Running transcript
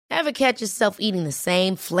Ever catch yourself eating the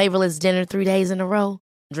same flavorless dinner 3 days in a row?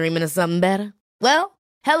 Dreaming of something better? Well,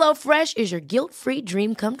 HelloFresh is your guilt-free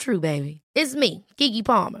dream come true, baby. It's me, Keke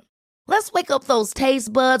Palmer. Let's wake up those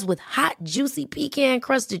taste buds with hot, juicy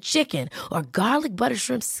pecan-crusted chicken or garlic butter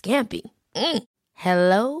shrimp scampi.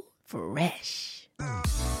 Hello Fresh.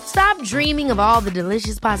 Stop dreaming of all the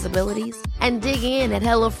delicious possibilities and dig in at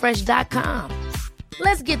HelloFresh.com.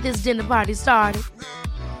 Let's get this dinner party started.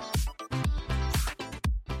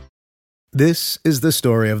 This is the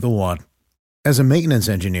story of the one. As a maintenance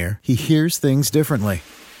engineer, he hears things differently.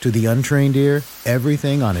 To the untrained ear,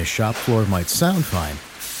 everything on his shop floor might sound fine,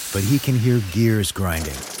 but he can hear gears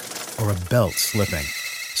grinding or a belt slipping.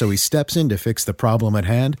 So he steps in to fix the problem at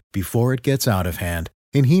hand before it gets out of hand.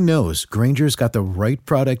 And he knows Grainger's got the right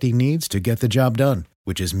product he needs to get the job done,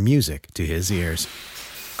 which is music to his ears.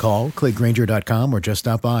 Call, click Grainger.com, or just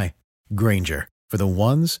stop by. Grainger, for the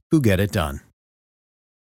ones who get it done.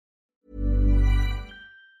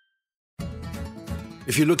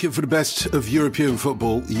 If you're looking for the best of European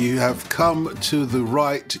football, you have come to the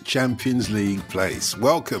right Champions League place.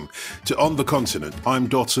 Welcome to On the Continent. I'm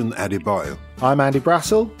Dotun Adebayo. I'm Andy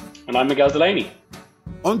Brassel. And I'm Miguel Delaney.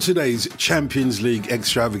 On today's Champions League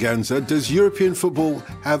extravaganza, does European football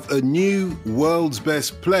have a new world's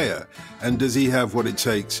best player? And does he have what it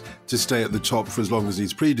takes to stay at the top for as long as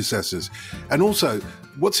his predecessors? And also,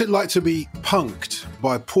 what's it like to be punked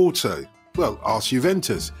by Porto? Well, ask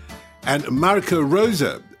Juventus. And Marco Rose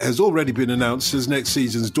has already been announced as next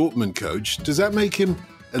season's Dortmund coach. Does that make him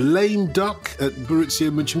a lame duck at Borussia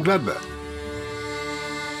Mönchengladbach?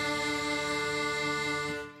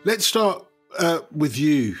 Let's start with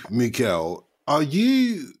you, Miguel. Well,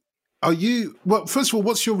 first of all,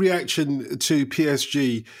 what's your reaction to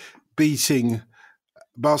PSG beating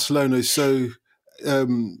Barcelona so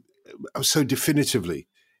definitively?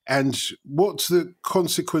 And what's the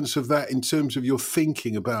consequence of that in terms of your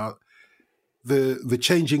thinking about the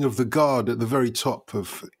changing of the guard at the very top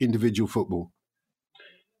of individual football?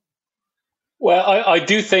 Well, I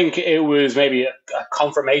do think it was maybe a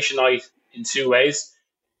confirmation night in two ways.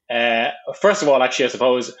 First of all, actually, I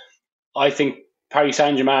suppose, I think Paris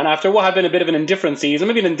Saint-Germain, after what had been a bit of an indifferent season,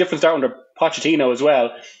 maybe an indifferent start under Pochettino as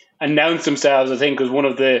well, announced themselves, I think, as one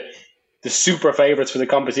of the super favourites for the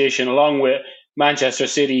competition, along with Manchester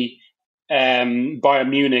City, Bayern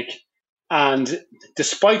Munich, and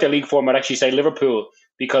despite the league form, I'd actually say Liverpool,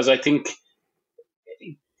 because I think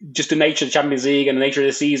just the nature of the Champions League and the nature of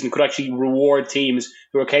the season could actually reward teams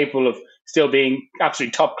who are capable of still being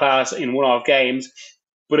absolutely top class in one-off games.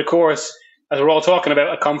 But of course, as we're all talking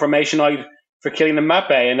about, a confirmation night for Kylian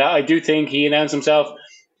Mbappe, and I do think he announced himself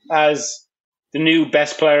as the new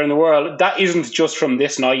best player in the world. That isn't just from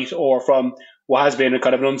this night or from what has been a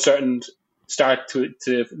kind of an uncertain start to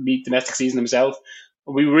the domestic season himself.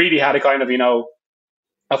 We really had a kind of,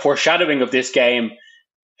 a foreshadowing of this game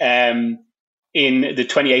in the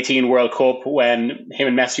 2018 World Cup when him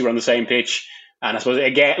and Messi were on the same pitch. And I suppose,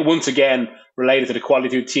 once again, related to the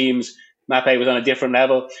quality of teams, Mbappe was on a different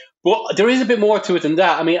level. But there is a bit more to it than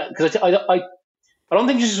that. I mean, because I don't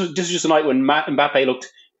think this is just a night when Mbappe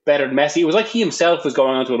looked better than Messi. It was like he himself was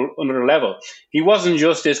going on to another level. He wasn't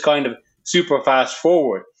just this kind of super fast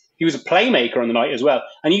forward. He was a playmaker on the night as well.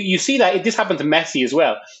 And you see that, this happened to Messi as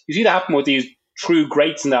well. You see that happen with these true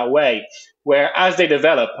greats in that way, where as they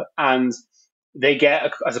develop and they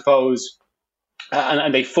get, I suppose,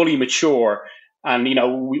 and they fully mature, and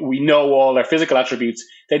we know all their physical attributes,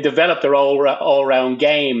 they develop their all-round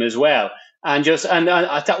game as well. And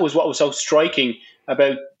that was what was so striking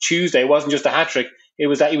about Tuesday. It wasn't just a hat-trick, it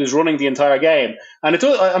was that he was running the entire game. And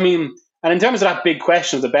and in terms of that big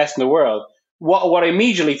question of the best in the world, what I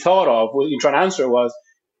immediately thought of in trying to answer it was,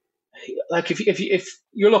 like, if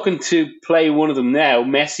you're looking to play one of them now,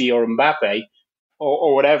 Messi or Mbappe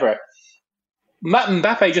or whatever,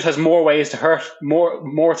 Mbappe just has more ways to hurt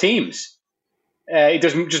more teams.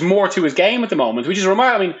 There's just more to his game at the moment, which is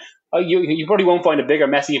remarkable. I mean, you probably won't find a bigger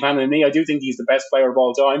Messi fan than me. I do think he's the best player of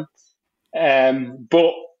all time.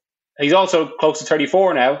 But he's also close to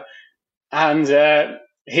 34 now, and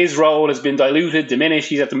his role has been diluted, diminished.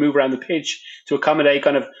 He's had to move around the pitch to accommodate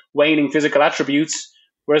kind of waning physical attributes,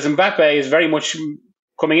 whereas Mbappe is very much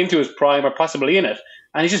coming into his prime or possibly in it,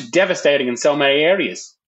 and he's just devastating in so many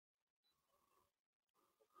areas.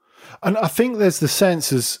 And I think there's the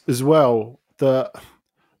sense as well that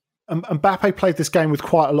Mbappe played this game with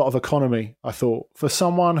quite a lot of economy, I thought. For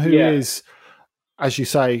someone who is, as you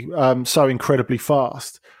say, so incredibly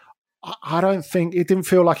fast, I don't think it didn't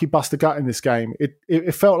feel like he bust a gut in this game.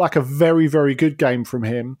 It felt like a very, very good game from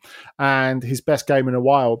him and his best game in a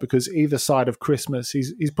while, because either side of Christmas,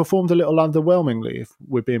 he's performed a little underwhelmingly, if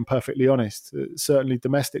we're being perfectly honest, certainly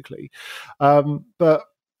domestically. But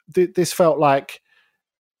this felt like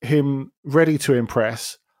him ready to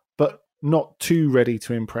impress, but not too ready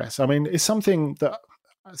to impress. I mean, it's something that,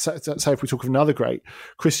 say if we talk of another great,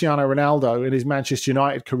 Cristiano Ronaldo in his Manchester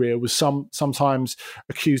United career was sometimes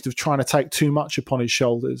accused of trying to take too much upon his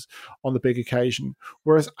shoulders on the big occasion,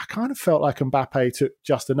 whereas I kind of felt like Mbappe took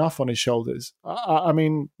just enough on his shoulders. I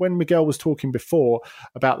mean, when Miguel was talking before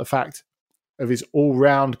about the fact of his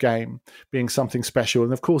all-round game being something special,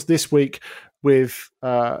 and of course this week with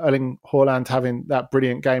Erling Haaland having that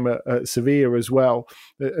brilliant game at Sevilla as well,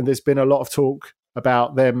 and there's been a lot of talk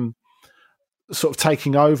about them sort of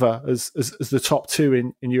taking over as the top two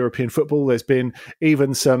in European football. There's been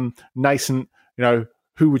even some nascent,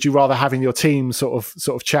 who would you rather have in your team sort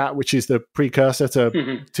of chat, which is the precursor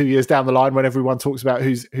to 2 years down the line when everyone talks about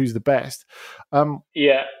who's the best.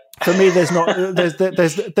 Yeah. For me, there's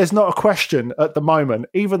not a question at the moment,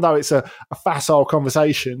 even though it's a facile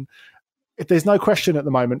conversation. There's no question at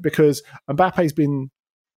the moment because Mbappe's been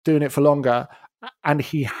doing it for longer. And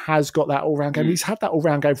he has got that all-round game. He's had that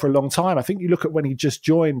all-round game for a long time. I think you look at when he just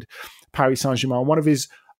joined Paris Saint-Germain, one of his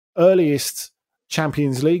earliest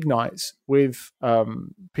Champions League nights with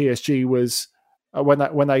PSG was when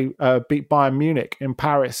they beat Bayern Munich in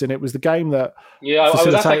Paris, and it was the game that I was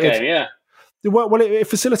at that game. Yeah. Well, it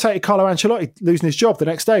facilitated Carlo Ancelotti losing his job the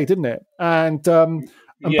next day, didn't it? And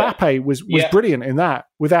Mbappe was brilliant in that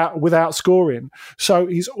without scoring. So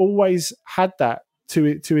he's always had that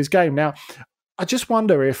to his game. Now, I just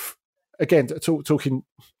wonder if, again, talking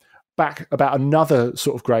back about another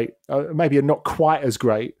sort of great, maybe not quite as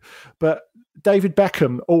great, but David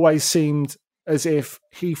Beckham always seemed as if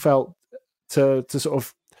he felt to sort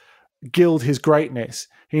of gild his greatness,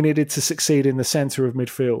 he needed to succeed in the centre of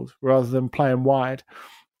midfield rather than playing wide.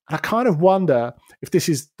 And I kind of wonder if this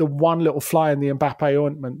is the one little fly in the Mbappe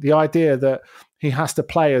ointment, the idea that he has to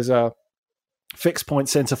play as a fixed point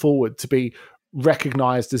centre forward to be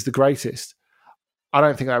recognised as the greatest. I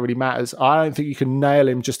don't think that really matters. I don't think you can nail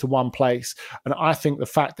him just to one place. And I think the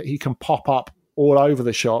fact that he can pop up all over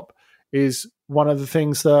the shop is one of the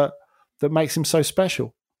things that makes him so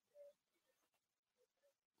special.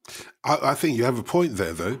 I think you have a point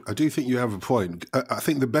there, though. I do think you have a point. I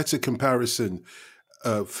think the better comparison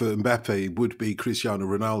for Mbappe would be Cristiano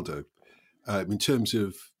Ronaldo in terms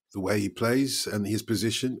of the way he plays and his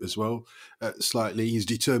position as well, slightly, his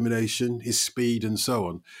determination, his speed and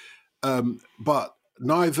so on. But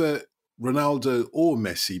neither Ronaldo or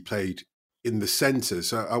Messi played in the centre.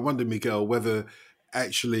 So I wonder, Miguel, whether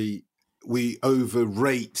actually we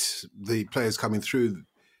overrate the players coming through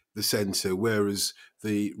the centre, whereas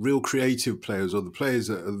the real creative players or the players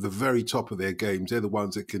at the very top of their games, they're the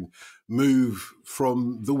ones that can move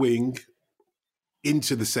from the wing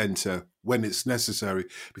into the centre when it's necessary.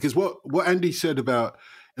 Because what Andy said about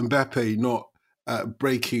Mbappe not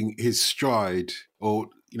breaking his stride or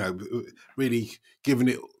really giving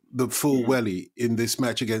it the full welly in this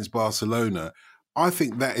match against Barcelona, I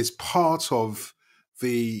think that is part of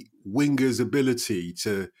the winger's ability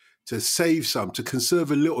to save some, to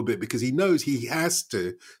conserve a little bit, because he knows he has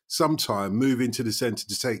to sometime move into the centre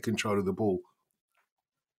to take control of the ball.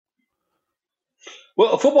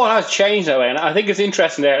 Well, football has changed that way, and I think it's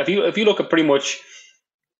interesting there. If you look at pretty much,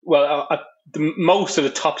 most of the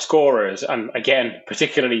top scorers, and again,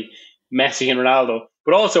 particularly Messi and Ronaldo,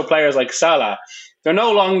 but also players like Salah, they're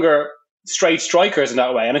no longer straight strikers in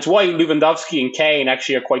that way. And it's why Lewandowski and Kane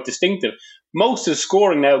actually are quite distinctive. Most of the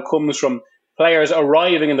scoring now comes from players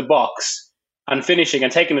arriving in the box and finishing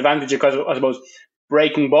and taking advantage of, I suppose,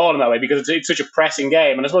 breaking ball in that way, because it's such a pressing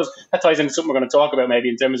game. And I suppose that ties into something we're going to talk about maybe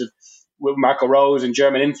in terms of with Marco Rose and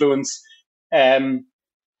German influence. But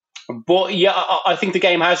yeah, I think the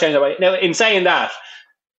game has changed that way. Now, in saying that,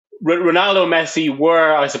 Ronaldo and Messi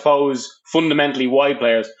were, I suppose, fundamentally wide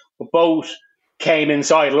players, but both came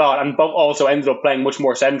inside a lot and both also ended up playing much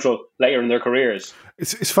more central later in their careers.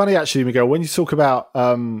 It's funny, actually, Miguel, when you talk about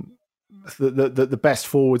the best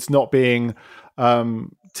forwards not being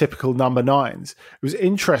typical number nines. It was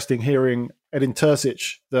interesting hearing Edin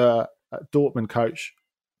Terzic, the Dortmund coach,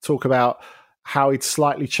 talk about how he'd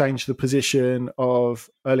slightly changed the position of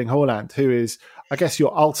Erling Haaland, who is, I guess,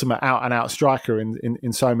 your ultimate out-and-out striker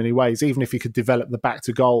in so many ways, even if he could develop the back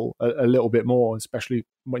to goal a little bit more, especially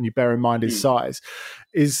when you bear in mind his size,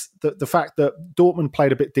 is the fact that Dortmund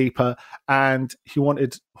played a bit deeper and he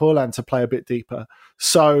wanted Haaland to play a bit deeper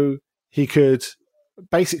so he could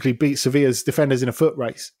basically beat Sevilla's defenders in a foot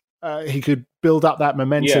race. he could build up that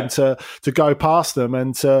momentum to go past them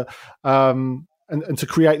and to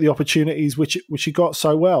create the opportunities which he got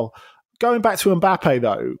so well. Going back to Mbappe,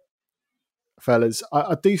 though, fellas,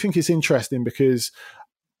 I do think it's interesting because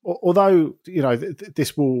although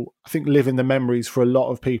this will, I think, live in the memories for a lot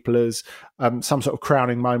of people as some sort of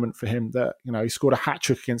crowning moment for him, that he scored a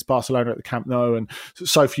hat-trick against Barcelona at the Camp Nou, and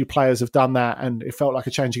so few players have done that, and it felt like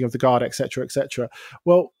a changing of the guard, etc., etc.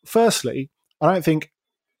 Well, firstly, I don't think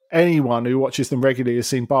anyone who watches them regularly has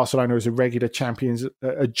seen Barcelona as a regular champions,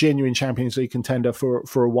 a genuine Champions League contender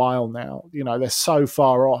for a while now. They're so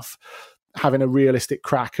far off having a realistic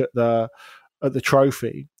crack at the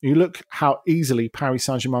trophy. You look how easily Paris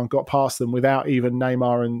Saint-Germain got past them without even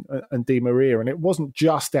Neymar and Di Maria, and it wasn't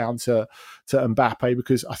just down to Mbappe,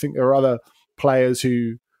 because I think there are other players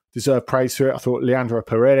who deserve praise for it. I thought Leandro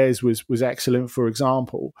Paredes was excellent, for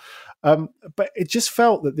example. But it just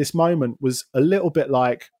felt that this moment was a little bit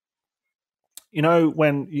like,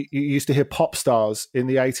 when you used to hear pop stars in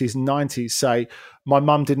the 80s and 90s say, my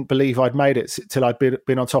mum didn't believe I'd made it till I'd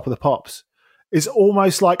been on top of the pops. It's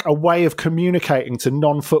almost like a way of communicating to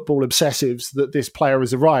non-football obsessives that this player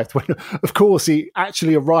has arrived, when, of course, he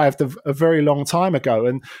actually arrived a very long time ago.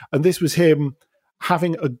 And this was him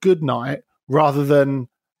having a good night rather than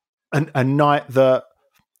a night that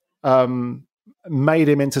made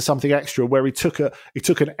him into something extra, where he took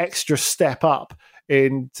an extra step up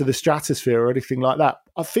into the stratosphere or anything like that.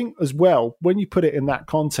 I think as well, when you put it in that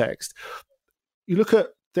context, you look at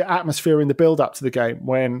the atmosphere in the build-up to the game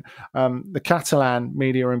when the Catalan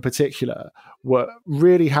media in particular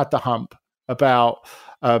really had the hump about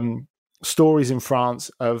stories in France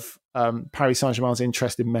of Paris Saint-Germain's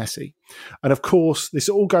interest in Messi. And of course, this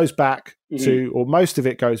all goes back to, or most of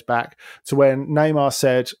it goes back to when Neymar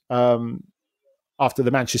said after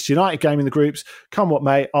the Manchester United game in the groups, come what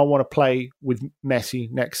may, I want to play with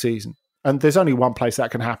Messi next season. And there's only one place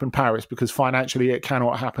that can happen, Paris, because financially it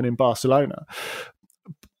cannot happen in Barcelona.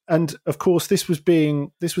 And of course, this was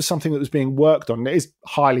something that was being worked on. It is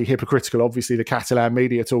highly hypocritical, obviously, the Catalan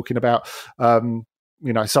media talking about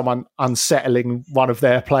someone unsettling one of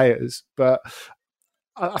their players. But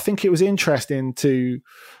I think it was interesting to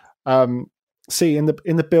see in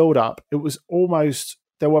the build-up. It was almost,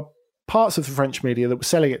 there were parts of the French media that were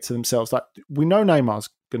selling it to themselves, like, we know Neymar's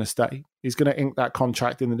going to stay. He's going to ink that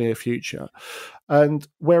contract in the near future. And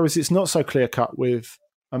whereas it's not so clear-cut with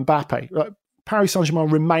Mbappe, like, Paris Saint-Germain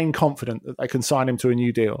remain confident that they can sign him to a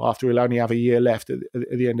new deal after he'll only have a year left at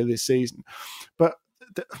the end of this season. But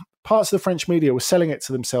parts of the French media were selling it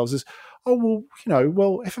to themselves as,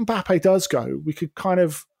 if Mbappe does go, we could kind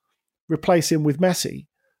of replace him with Messi.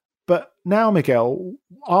 But now, Miguel,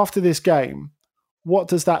 after this game, what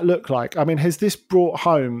does that look like? I mean, has this brought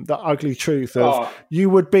home the ugly truth of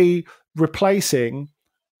you would be replacing,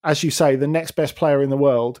 as you say, the next best player in the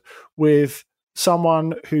world with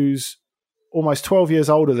someone who's almost 12 years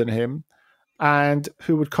older than him and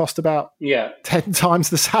who would cost about 10 times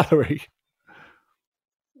the salary?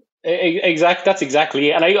 Exactly. That's exactly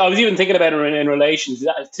it. And I was even thinking about it in relation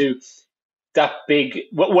to that big,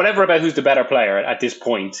 whatever about who's the better player at this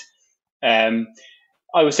point.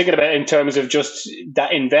 I was thinking about it in terms of just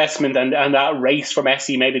that investment and that race for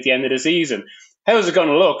Messi maybe at the end of the season. How is it going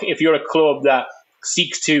to look if you're a club that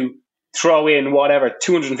seeks to throw in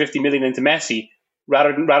 250 million into Messi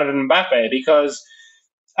rather than Mbappe? Because,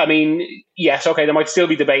 I mean, yes, okay, there might still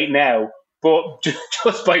be debate now, but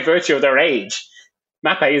just by virtue of their age,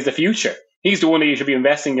 Mbappe is the future. He's the one that you should be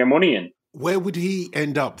investing your money in. Where would he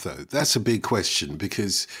end up, though? That's a big question,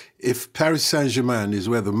 because if Paris Saint-Germain is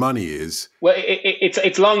where the money is... Well,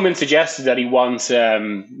 it's long been suggested that he wants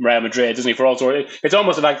Real Madrid, doesn't he? For all sorts, it's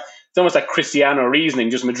almost like Cristiano reasoning.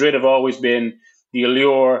 Just Madrid have always been the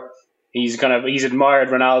allure. He's admired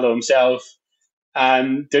Ronaldo himself,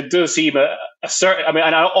 and there does seem a certain. I mean,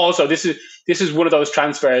 and also this is one of those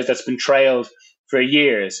transfers that's been trailed for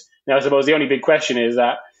years. Now, I suppose the only big question is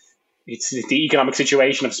that it's the economic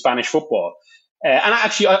situation of Spanish football. And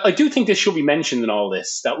actually, I do think this should be mentioned in all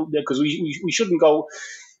this, because we shouldn't go.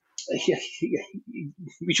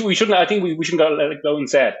 We shouldn't. I think we shouldn't go and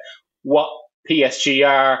say what PSG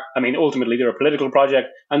are. I mean, ultimately, they're a political project,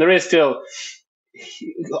 and there is still.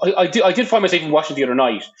 I did find myself even watching the other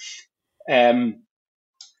night.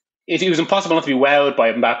 It was impossible not to be wowed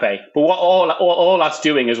by Mbappe. But what all that's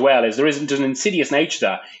doing as well is there's an insidious nature to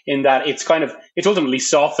that, in that it's ultimately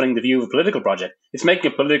softening the view of a political project. It's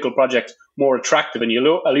making a political project more attractive and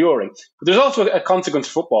alluring. But there's also a consequence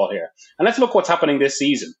of football here. And let's look what's happening this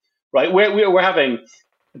season, right? We're having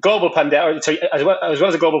a global pandemic, as well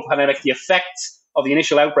as a global pandemic, the effects of the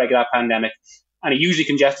initial outbreak of that pandemic, and a hugely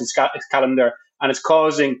congested calendar, and it's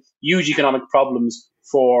causing huge economic problems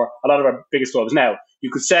for a lot of our biggest clubs. Now, you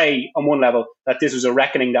could say on one level that this was a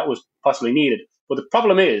reckoning that was possibly needed, but the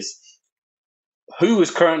problem is who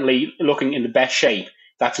is currently looking in the best shape?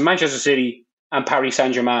 That's Manchester City and Paris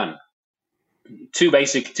Saint-Germain. Two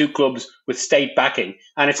clubs with state backing,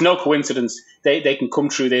 and it's no coincidence they can come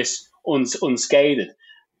through this unscathed.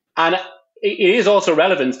 And it is also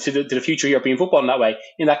relevant to the future of European football in that way,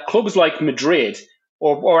 in that clubs like Madrid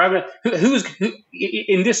or who's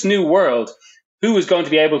in this new world, who is going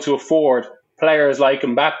to be able to afford players like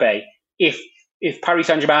Mbappe if Paris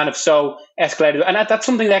Saint-Germain have so escalated? And that's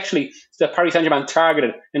something that Paris Saint-Germain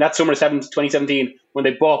targeted in that summer of 2017 when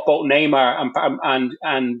they bought both Neymar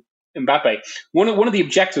and Mbappe. One of the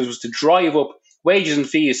objectives was to drive up wages and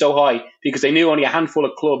fees so high because they knew only a handful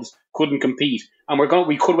of clubs couldn't compete, and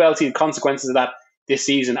we could well see the consequences of that this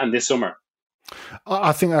season and this summer.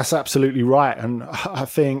 I think that's absolutely right, and I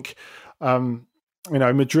think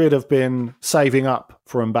Madrid have been saving up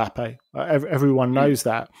for Mbappe. Everyone knows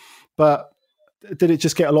that, but did it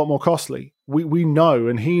just get a lot more costly? We know,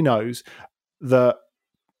 and he knows that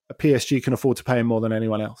PSG can afford to pay him more than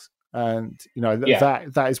anyone else. And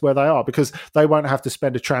that is where they are, because they won't have to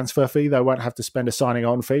spend a transfer fee, they won't have to spend a signing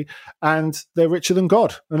on fee, and they're richer than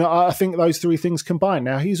God. And I think those three things combined.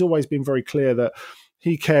 Now, he's always been very clear that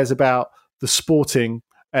he cares about the sporting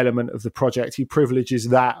element of the project. He privileges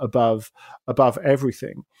that above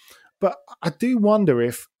everything. But I do wonder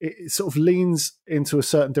if it sort of leans into a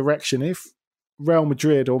certain direction. If Real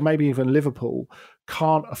Madrid or maybe even Liverpool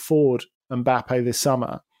can't afford Mbappe this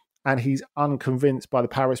summer, and he's unconvinced by the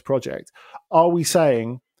Paris project, are we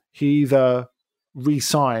saying he either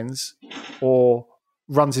re-signs or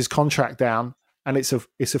runs his contract down and it's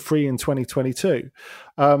a free in 2022?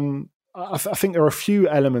 I think there are a few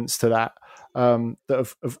elements to that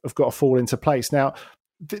that have got to fall into place. Now,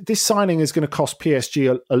 this signing is going to cost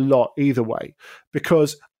PSG a lot either way,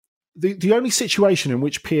 because the only situation in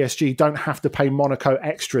which PSG don't have to pay Monaco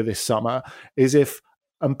extra this summer is if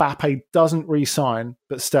Mbappe doesn't re-sign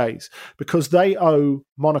but stays, because they owe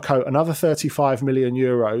Monaco another 35 million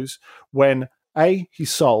euros when A,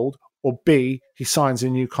 he's sold, or B, he signs a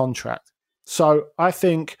new contract. So I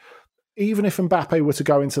think even if Mbappe were to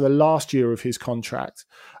go into the last year of his contract,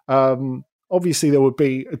 obviously there would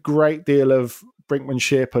be a great deal of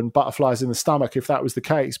brinkmanship and butterflies in the stomach if that was the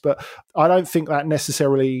case, but I don't think that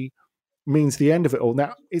necessarily means the end of it all.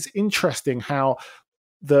 Now, it's interesting how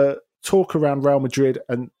the talk around Real Madrid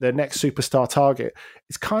and their next superstar target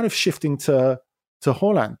is kind of shifting to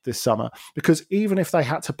Haaland this summer, because even if they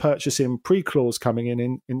had to purchase him pre-clause coming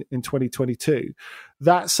in 2022,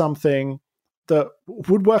 that's something that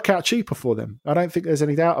would work out cheaper for them. I don't think there's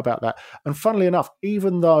any doubt about that. And funnily enough,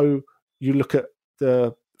 even though you look at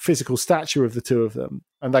the physical stature of the two of them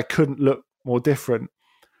and they couldn't look more different,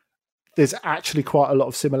 there's actually quite a lot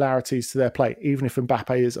of similarities to their play, even if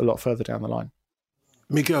Mbappe is a lot further down the line.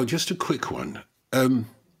 Miguel, just a quick one.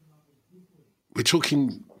 We're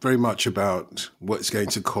talking very much about what it's going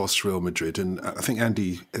to cost Real Madrid, and I think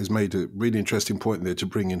Andy has made a really interesting point there to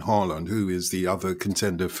bring in Haaland, who is the other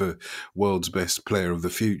contender for world's best player of the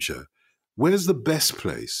future. Where's the best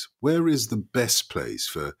place? Where is the best place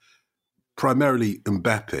for primarily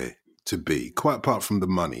Mbappe to be, quite apart from the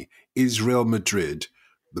money? Is Real Madrid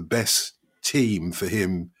the best team for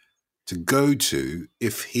him to go to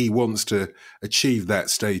if he wants to achieve that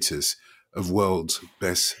status of world's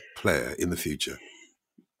best player in the future?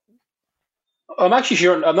 I'm not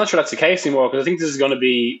sure that's the case anymore, because I think this is going to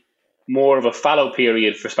be more of a fallow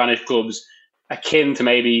period for Spanish clubs, akin to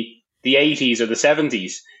maybe the 80s or the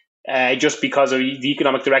 70s, just because of the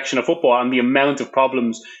economic direction of football and the amount of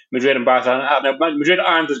problems Madrid and Barcelona have. Now, Madrid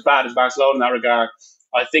aren't as bad as Barcelona in that regard.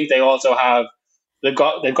 I think they also have they've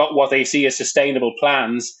got what they see as sustainable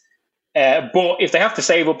plans. But if they have to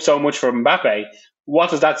save up so much for Mbappe, what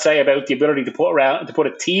does that say about the ability to put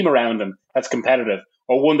a team around him that's competitive,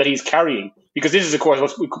 or one that he's carrying? Because this is, of course,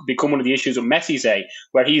 what's become one of the issues with Messi, say,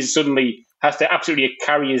 where he suddenly has to absolutely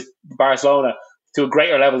carry his Barcelona to a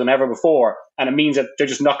greater level than ever before, and it means that they're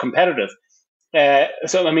just not competitive.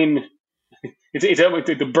 So, I mean, it's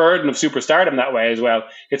the burden of superstardom that way as well.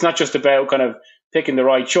 It's not just about kind of picking the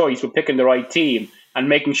right choice, but picking the right team and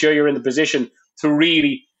making sure you're in the position to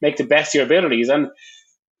really make the best of your abilities. And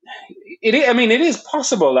it is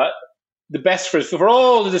possible that the best for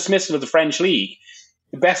all the dismissal of the French league,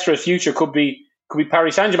 the best for his future could be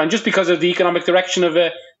Paris Saint-Germain, just because of the economic direction of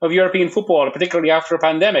European football, particularly after a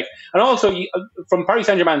pandemic. And also, from Paris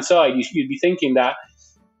Saint-Germain's side, you'd be thinking that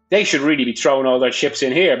they should really be throwing all their chips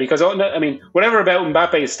in here, because, I mean, whatever about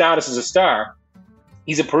Mbappe's status as a star,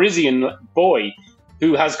 he's a Parisian boy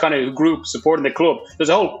who has kind of group supporting the club. There's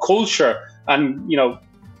a whole culture and,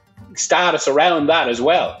 status around that as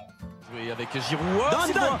well. Oui, avec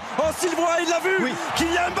Giroud. Sylvain, il l'a vu. Oui.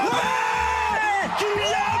 Kylian Mbappé.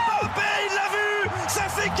 Kylian Mbappé, il l'a vu. Ça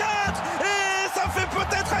fait 4 et ça fait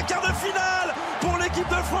peut-être un quart de finale pour l'équipe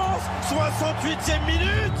de France. 68e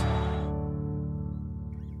minute.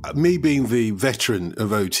 Me being the veteran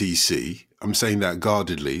of OTC, I'm saying that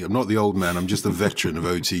guardedly. I'm not the old man. I'm just the veteran of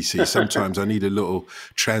OTC. Sometimes I need a little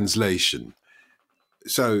translation.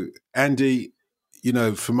 So, Andy,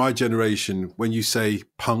 for my generation, when you say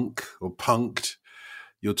punk or punked,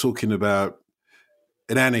 you're talking about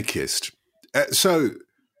an anarchist. So,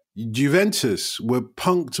 Juventus were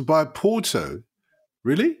punked by Porto.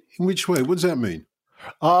 Really? In which way? What does that mean?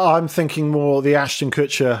 I'm thinking more the Ashton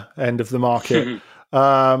Kutcher end of the market.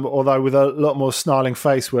 Although with a lot more snarling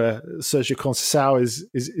face where Sergio Conceição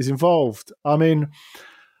is involved. I mean,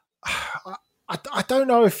 I don't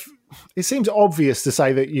know if... It seems obvious to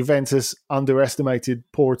say that Juventus underestimated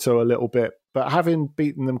Porto a little bit, but having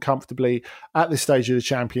beaten them comfortably at this stage of the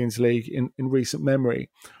Champions League in recent memory,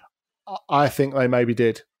 I think they maybe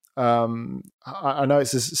did. I know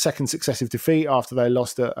it's a second successive defeat after they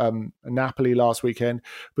lost at Napoli last weekend,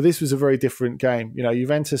 but this was a very different game.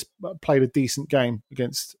 Juventus played a decent game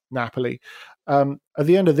against Napoli. At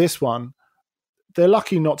the end of this one, they're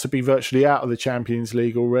lucky not to be virtually out of the Champions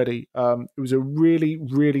League already. It was a really,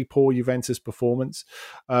 really poor Juventus performance.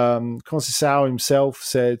 Conceição himself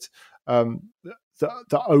said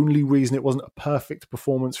the only reason it wasn't a perfect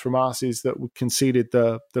performance from us is that we conceded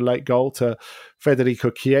the late goal to Federico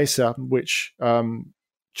Chiesa, which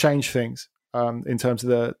changed things in terms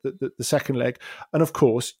of the second leg. And of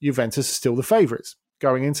course, Juventus are still the favourites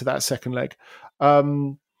going into that second leg.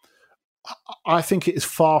 I think it is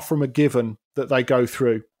far from a given that they go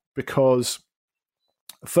through because,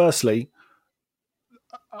 firstly,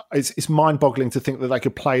 it's mind-boggling to think that they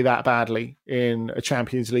could play that badly in a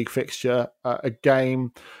Champions League fixture, a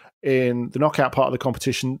game in the knockout part of the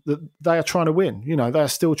competition that they are trying to win. They are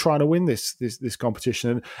still trying to win this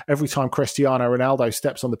competition. And every time Cristiano Ronaldo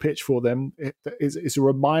steps on the pitch for them, it's a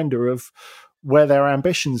reminder of where their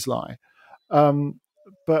ambitions lie.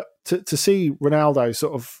 But to see Ronaldo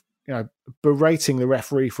sort of, berating the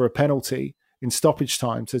referee for a penalty in stoppage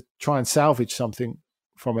time to try and salvage something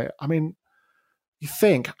from it. I mean, you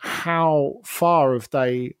think, how far have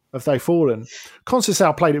they fallen?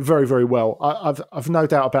 Conceição played it very, very well. I've no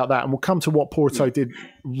doubt about that, and we'll come to what Porto did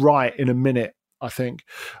right in a minute, I think.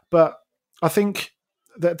 But I think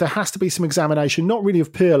that there has to be some examination, not really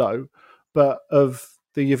of Pirlo, but of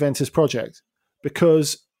the Juventus project,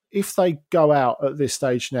 because if they go out at this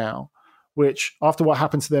stage now, which after what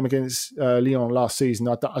happened to them against Lyon last season,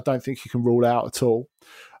 I don't think you can rule out at all.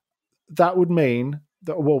 That would mean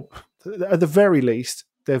that, well, at the very least,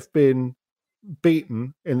 they've been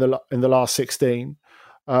beaten in the last 16.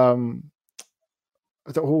 You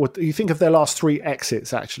think of their last 3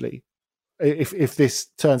 exits, actually. If this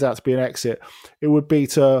turns out to be an exit, it would be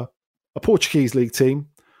to a Portuguese league team,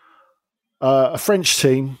 a French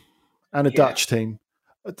team, and a Dutch team.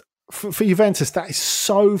 For Juventus, that is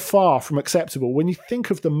so far from acceptable. When you think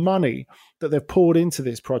of the money that they've poured into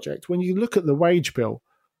this project, when you look at the wage bill,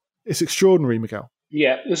 it's extraordinary, Miguel.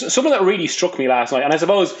 Yeah, something that really struck me last night, and I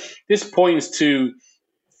suppose this points to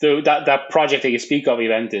that project that you speak of,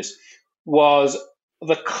 Juventus, was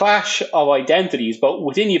the clash of identities, but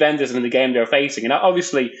within Juventus and in the game they're facing. And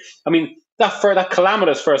obviously, I mean, that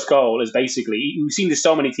calamitous first goal is basically, we've seen this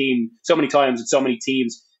so many times with so many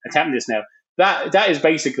teams attempting this now. That is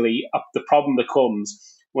basically the problem that comes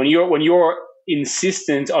when you're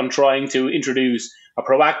insistent on trying to introduce a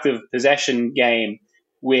proactive possession game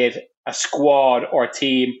with a squad or a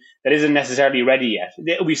team that isn't necessarily ready yet.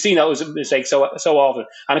 We've seen that was a mistake so often,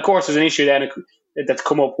 and of course there's an issue then that's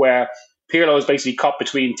come up where Pirlo is basically caught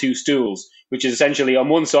between two stools, which is essentially on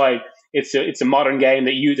one side it's a modern game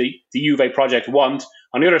that the Juve project want.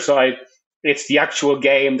 On the other side, it's the actual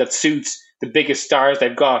game that suits the biggest stars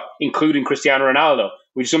they've got, including Cristiano Ronaldo,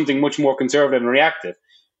 which is something much more conservative and reactive.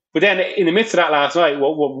 But then in the midst of that last night,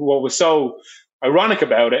 what was so ironic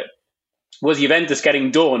about it was Juventus getting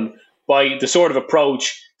done by the sort of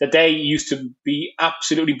approach that they used to be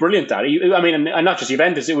absolutely brilliant at. I mean, and not just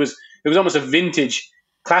Juventus, it was almost a vintage,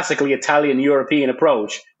 classically Italian European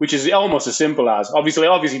approach, which is almost as simple as, obviously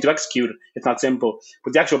to execute it, it's not simple,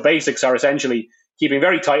 but the actual basics are essentially keeping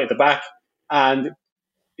very tight at the back and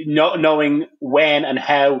knowing when and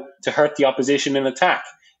how to hurt the opposition in attack.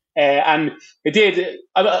 And it did.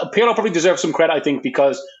 Pirlo probably deserves some credit, I think,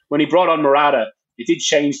 because when he brought on Morata, it did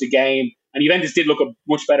change the game, and Juventus did look a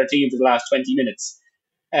much better team for the last 20 minutes.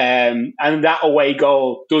 And that away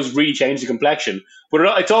goal does really change the complexion. But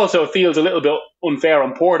it also feels a little bit unfair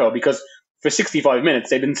on Porto because for 65 minutes,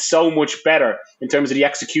 they've been so much better in terms of the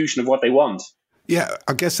execution of what they want. Yeah,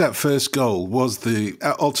 I guess that first goal was the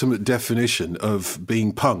ultimate definition of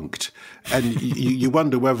being punked. And you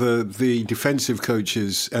wonder whether the defensive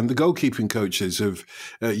coaches and the goalkeeping coaches of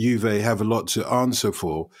Juve have a lot to answer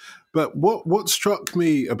for. But what struck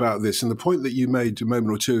me about this, and the point that you made a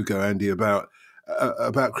moment or two ago, Andy, about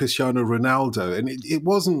Cristiano Ronaldo, and it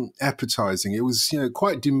wasn't appetizing. It was,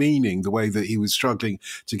 quite demeaning the way that he was struggling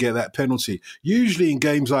to get that penalty. Usually in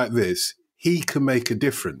games like this, he can make a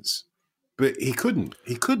difference. But he couldn't.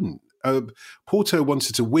 Porto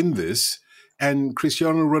wanted to win this, and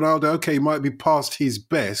Cristiano Ronaldo, okay, might be past his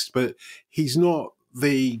best, but he's not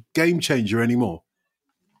the game changer anymore.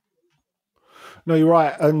 No, you're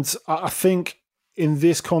right. And I think in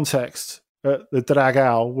this context, the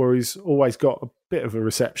Dragao, where he's always got a bit of a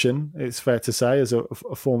reception, it's fair to say, as a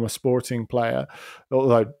former Sporting player,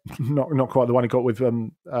 although not quite the one he got with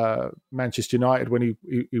Manchester United when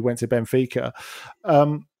he went to Benfica.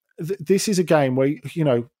 This is a game where,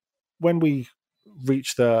 when we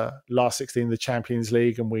reach the last 16 of the Champions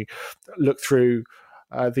League and we look through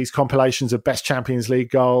these compilations of best Champions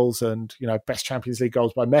League goals and, best Champions League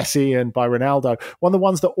goals by Messi and by Ronaldo, one of the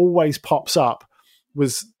ones that always pops up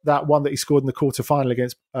was that one that he scored in the quarterfinal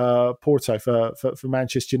against Porto for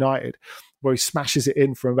Manchester United, where he smashes it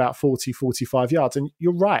in from about 40, 45 yards. And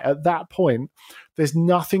you're right, at that point, there's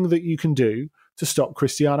nothing that you can do to stop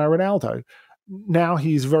Cristiano Ronaldo. Now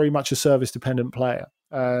he's very much a service-dependent player,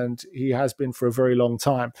 and he has been for a very long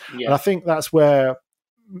time. Yeah. And I think that's where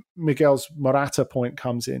Miguel's Morata point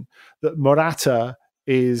comes in, that Morata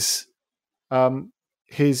is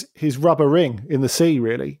his rubber ring in the sea,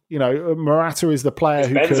 really. Morata is the player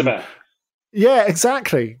who Benzema. Can... Yeah,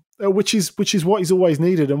 exactly. Which is what he's always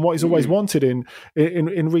needed and what he's always wanted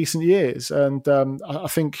in recent years. And I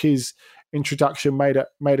think his introduction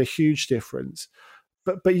made a huge difference.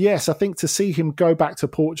 But yes, I think to see him go back to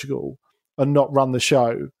Portugal and not run the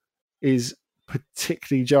show is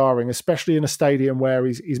particularly jarring, especially in a stadium where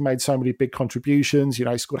he's made so many big contributions.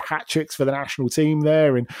 He scored hat-tricks for the national team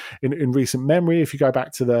there in recent memory, if you go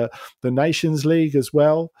back to the Nations League as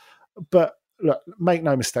well. But look, make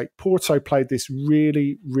no mistake, Porto played this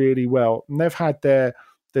really, really well. And they've had their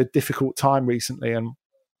difficult time recently. And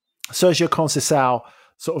Sergio Conceição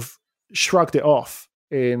sort of shrugged it off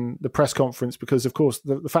in the press conference because, of course,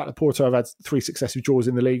 the fact that Porto have had 3 successive draws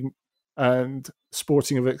in the league and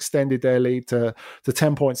Sporting have extended their lead to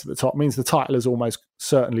 10 points at the top means the title is almost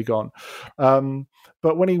certainly gone.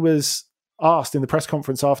 But when he was asked in the press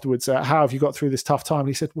conference afterwards, how have you got through this tough time?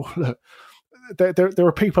 He said, well, look, there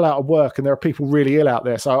are people out of work and there are people really ill out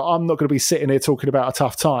there. So I'm not going to be sitting here talking about a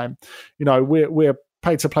tough time. We're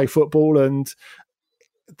paid to play football, and,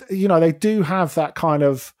 they do have that kind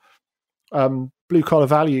of blue collar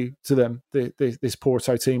value to them, this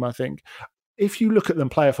Porto team, I think. If you look at them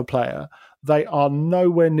player for player, they are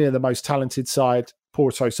nowhere near the most talented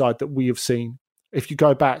Porto side that we have seen. If you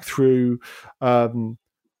go back through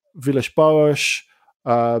Villas-Boas,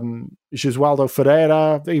 Jesualdo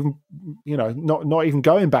Ferreira, even not even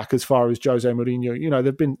going back as far as Jose Mourinho,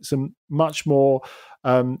 there've been some much more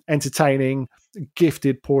entertaining,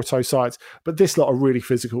 gifted Porto sides, but this lot are really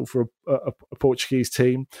physical for a Portuguese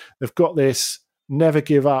team. They've got this never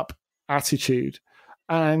give up attitude,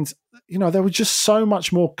 and they were just so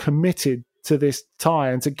much more committed to this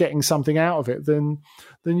tie and to getting something out of it than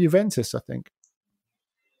Juventus, I think.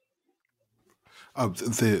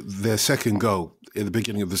 Their second goal in the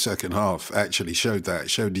beginning of the second half actually showed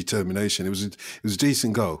determination. It was a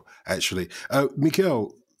decent goal, actually.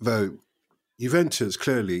 Miguel, though, Juventus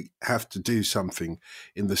clearly have to do something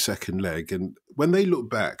in the second leg. And when they look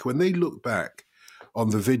back on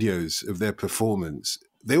the videos of their performance,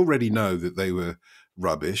 they already know that they were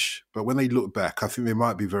rubbish. But when they look back, I think they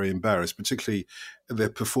might be very embarrassed, particularly their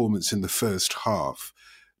performance in the first half.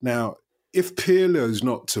 Now, if Pirlo's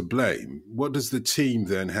not to blame, what does the team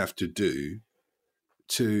then have to do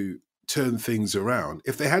to turn things around?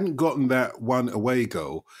 If they hadn't gotten that one away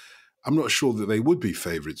goal, I'm not sure that they would be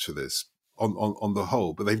favourites for this on the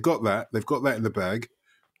whole. But they've got that. They've got that in the bag.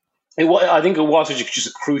 I think it was just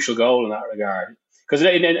a crucial goal in that regard. Because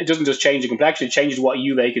it doesn't just change the complexion, it changes what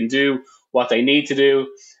Juve can do, what they need to do,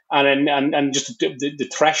 and just the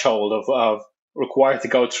threshold of required to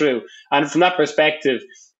go through. And from that perspective,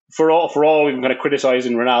 for all we're going to criticise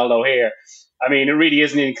Ronaldo here, I mean, it really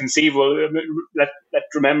isn't inconceivable.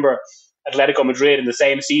 Let's remember Atletico Madrid in the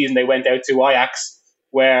same season, they went out to Ajax,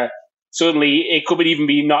 where suddenly it could even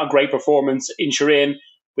be not a great performance in Turin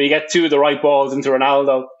you get two of the right balls into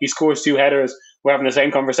Ronaldo, he scores 2 headers. We're having the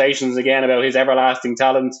same conversations again about his everlasting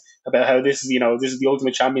talent, about how this is the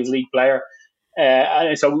ultimate Champions League player.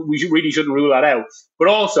 And so we really shouldn't rule that out. But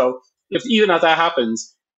also, even if that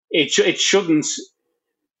happens, it shouldn't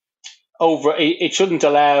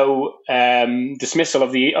allow dismissal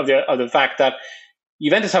of the fact that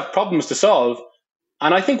Juventus have problems to solve.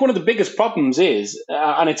 And I think one of the biggest problems is,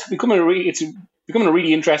 and it's becoming a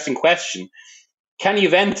really interesting question: can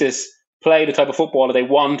Juventus play the type of football that they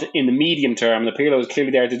want in the medium term, that Pirlo is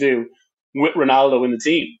clearly there to do, with Ronaldo in the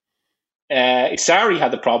team? Sarri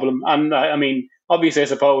had the problem, and I mean, obviously, I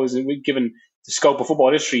suppose, given the scope of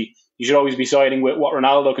football history, you should always be siding with what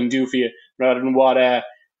Ronaldo can do for you rather than what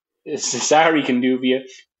Sarri can do for you.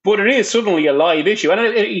 But it is suddenly a live issue, and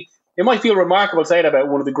it might feel remarkable to say that about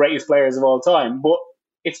one of the greatest players of all time, but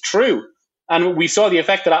it's true, and we saw the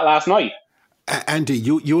effect of that last night. Andy,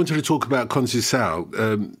 you wanted to talk about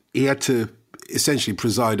Conceição. He had to essentially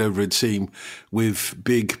preside over a team with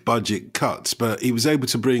big budget cuts, but he was able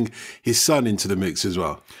to bring his son into the mix as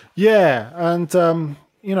well. Yeah, and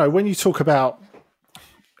when you talk about,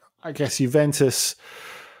 I guess, Juventus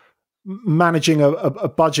managing a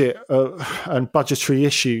budget and budgetary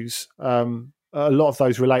issues, a lot of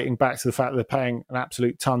those relating back to the fact that they're paying an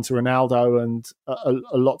absolute ton to Ronaldo and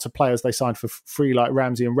a lot to players they signed for free, like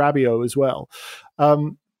Ramsey and Rabiot as well.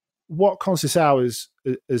 What Conceição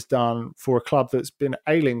has done for a club that's been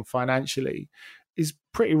ailing financially is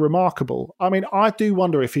pretty remarkable. I mean, I do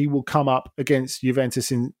wonder if he will come up against Juventus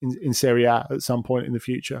in Serie A at some point in the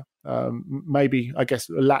future. Maybe, I guess,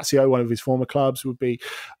 Lazio, one of his former clubs, would be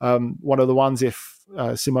one of the ones if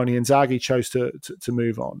Simone Inzaghi chose to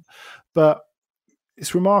move on. But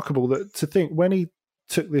it's remarkable that to think when he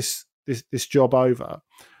took this job over,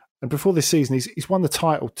 and before this season, he's won the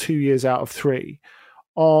title 2 years out of 3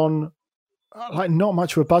 on like not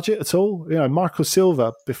much of a budget at all. Marco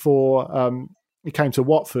Silva, before he came to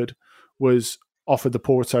Watford, was offered the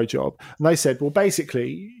Porto job, and they said, well,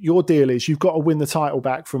 basically your deal is you've got to win the title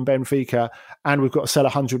back from Benfica, and we've got to sell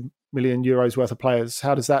 100 million euros worth of players.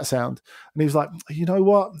 How does that sound? And he was like, you know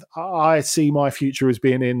what? I see my future as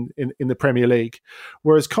being in the Premier League.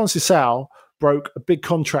 Whereas Conceição broke a big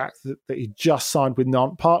contract that he just signed with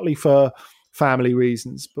Nantes, partly for family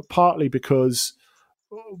reasons, but partly because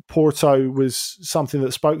Porto was something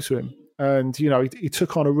that spoke to him. And, he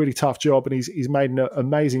took on a really tough job, and he's made an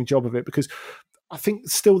amazing job of it, because I think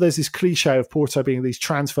still there's this cliche of Porto being these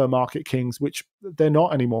transfer market kings, which they're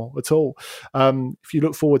not anymore at all. If you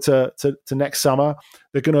look forward to next summer,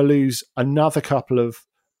 they're going to lose another couple of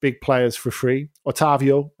big players for free.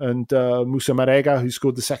 Otavio and Moussa Marega, who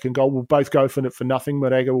scored the second goal, will both go for nothing.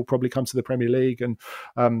 Marega will probably come to the Premier League, and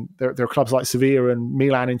there are clubs like Sevilla and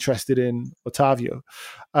Milan interested in Otavio.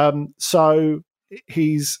 So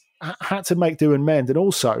he's had to make do and mend. And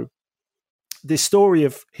also, this story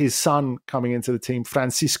of his son coming into the team,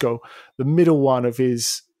 Francisco, the middle one of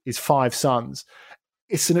his 5 sons,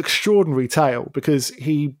 it's an extraordinary tale, because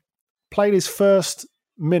he played his first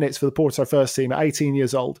minutes for the Porto first team at 18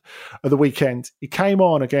 years old at the weekend. He came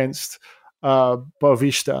on against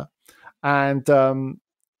Boavista, and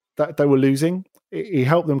they were losing. He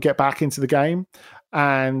helped them get back into the game,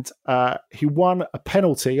 and he won a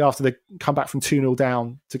penalty after they come back from 2-0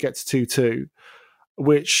 down to get to 2-2,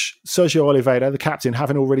 which Sergio Oliveira, the captain,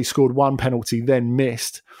 having already scored one penalty, then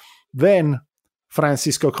missed. Then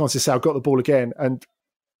Francisco Conceição got the ball again, and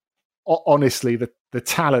honestly, the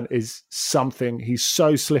talent is something. He's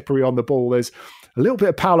so slippery on the ball. There's a little bit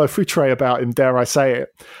of Paulo Futre about him, dare I say it.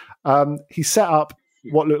 He set up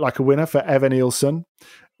what looked like a winner for Evan Nilsson.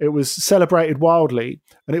 It was celebrated wildly,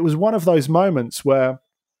 and it was one of those moments where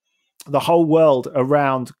the whole world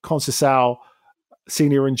around Conceição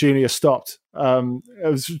Senior and Junior stopped. It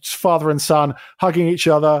was father and son hugging each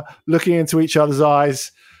other, looking into each other's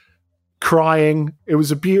eyes, crying. It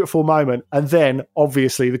was a beautiful moment. And then,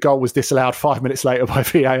 obviously, the goal was disallowed 5 minutes later by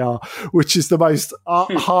VAR, which is the most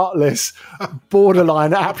heartless,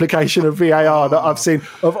 borderline application of VAR that I've seen.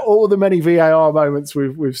 Of all the many VAR moments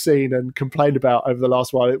we've seen and complained about over the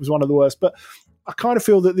last while, it was one of the worst. But I kind of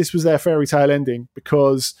feel that this was their fairy tale ending,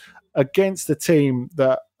 because against the team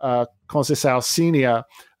that Conceição Senior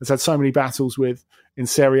has had so many battles with in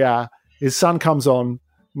Serie A, his son comes on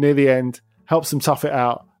near the end, helps them tough it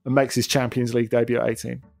out, and makes his Champions League debut at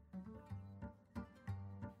 18.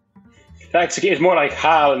 It's more like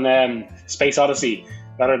HAL and Space Odyssey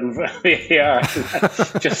rather than VAR.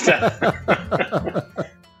 Just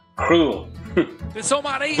cruel. Atenção,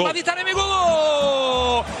 Maré di Taremi,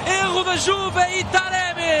 gol! Erro da Juve e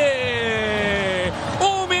Taremi!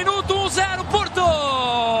 1 minuto, 1-0, Porto!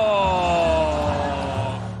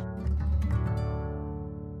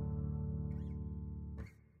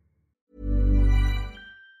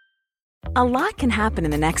 A lot can happen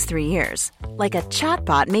in the next 3 years. Like a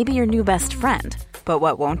chatbot may be your new best friend. But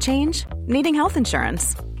what won't change? Needing health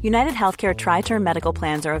insurance. United Healthcare Tri-Term Medical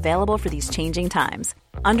Plans are available for these changing times.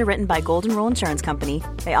 Underwritten by Golden Rule Insurance Company,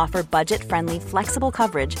 they offer budget-friendly, flexible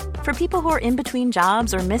coverage for people who are in between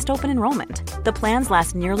jobs or missed open enrollment. The plans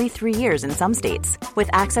last nearly 3 years in some states, with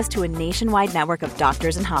access to a nationwide network of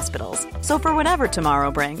doctors and hospitals. So for whatever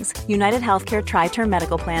tomorrow brings, United Healthcare Tri-Term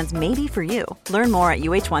Medical Plans may be for you. Learn more at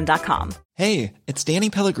uh1.com. Hey, it's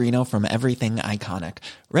Danny Pellegrino from Everything Iconic.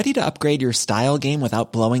 Ready to upgrade your style game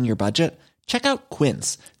without blowing your budget? Check out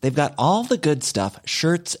Quince. They've got all the good stuff,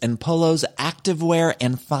 shirts and polos, activewear,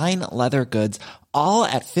 and fine leather goods, all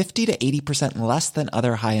at 50 to 80% less than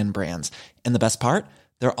other high-end brands. And the best part?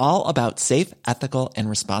 They're all about safe, ethical, and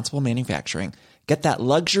responsible manufacturing. Get that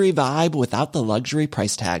luxury vibe without the luxury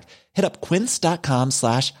price tag. Hit up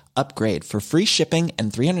quince.com/upgrade for free shipping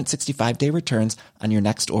and 365-day returns on your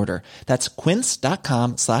next order. That's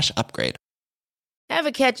quince.com/upgrade.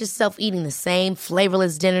 Ever catch yourself eating the same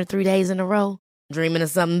flavorless dinner 3 days in a row? Dreaming of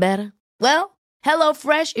something better? Well,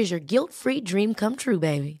 HelloFresh is your guilt-free dream come true,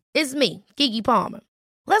 baby. It's me, Keke Palmer.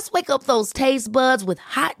 Let's wake up those taste buds with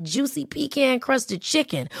hot, juicy pecan-crusted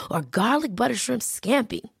chicken or garlic butter shrimp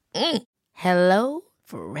scampi. Hello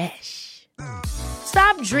Fresh.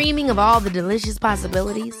 Stop dreaming of all the delicious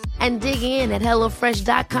possibilities and dig in at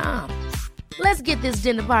HelloFresh.com. Let's get this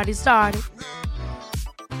dinner party started.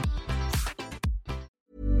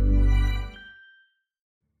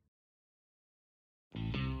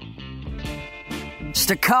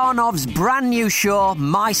 Stakhanov's brand new show,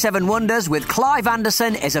 My Seven Wonders with Clive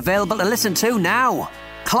Anderson, is available to listen to now.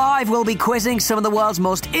 Clive will be quizzing some of the world's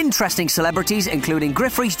most interesting celebrities, including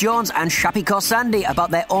Griff Rhys-Jones and Shappi Khorsandi, about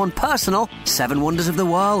their own personal Seven Wonders of the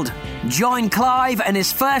World. Join Clive and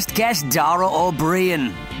his first guest, Dara Ó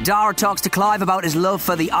Briain. Dara talks to Clive about his love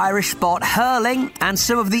for the Irish sport hurling and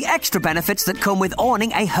some of the extra benefits that come with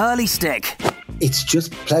owning a hurley stick. It's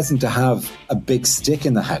just pleasant to have a big stick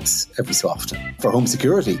in the house every so often. For home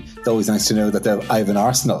security, it's always nice to know that I have an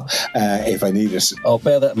arsenal if I need it. I'll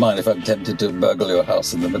bear that in mind if I'm tempted to burgle your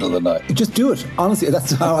house in the middle of the night. Just do it. Honestly,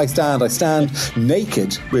 that's how I stand. I stand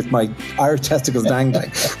naked with my Irish testicles dangling,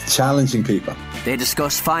 challenging people. They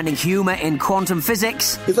discuss finding humour in quantum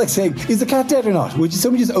physics. It's like saying, is the cat dead or not? Would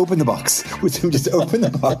somebody just open the box? Would somebody just open the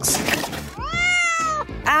box?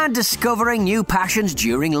 And discovering new passions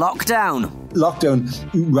during lockdown. Lockdown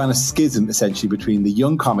ran a schism, essentially, between the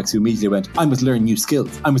young comics who immediately went, I must learn new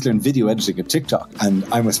skills. I must learn video editing and TikTok. And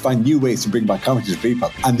I must find new ways to bring back comedy to people.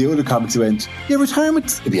 And the older comics who went, yeah,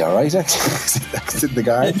 retirement, it'd be all right, actually. Sit in the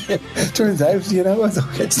garden. Turns out, it's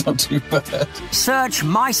okay. It's not too bad. Search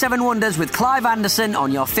My Seven Wonders with Clive Anderson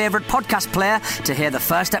on your favourite podcast player to hear the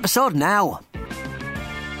first episode now.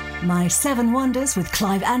 My Seven Wonders with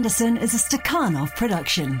Clive Anderson is a Stakhanov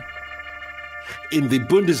production. In the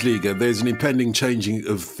Bundesliga, there's an impending changing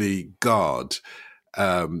of the guard.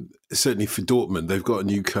 Certainly for Dortmund, they've got a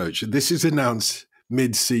new coach. This is announced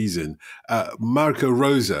mid-season. Marco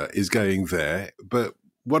Rosa is going there. But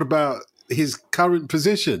what about his current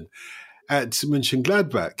position at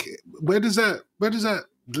Mönchengladbach? Where does that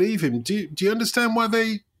leave him? Do you understand why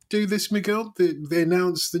they do this, Miguel? They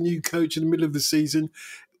announce the new coach in the middle of the season.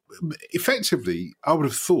 Effectively, I would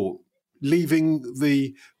have thought, leaving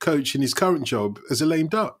the coach in his current job as a lame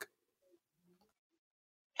duck.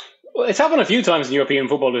 Well, it's happened a few times in European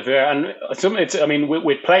football, to be fair, and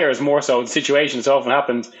with players more so, the situations often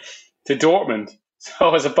happens to Dortmund. So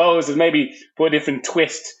I suppose it maybe put a different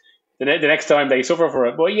twist the next time they suffer for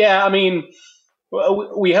it. But yeah,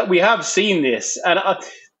 we have seen this, and I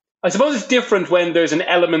suppose it's different when there's an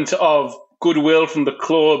element of goodwill from the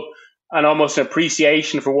club and almost an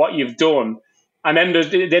appreciation for what you've done. And then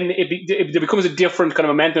it becomes a different kind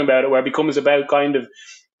of momentum about it, where it becomes about kind of,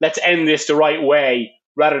 let's end this the right way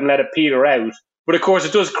rather than let it peter out. But of course,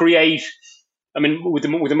 it does create, with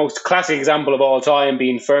the most classic example of all time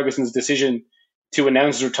being Ferguson's decision to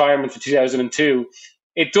announce his retirement for 2002,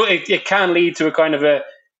 it can lead to a kind of a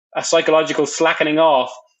psychological slackening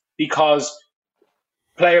off, because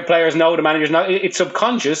players know the manager's not, it's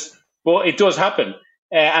subconscious, but it does happen.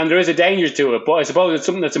 And there is a danger to it, but I suppose it's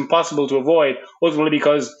something that's impossible to avoid, ultimately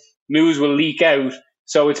because news will leak out.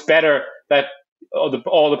 So it's better that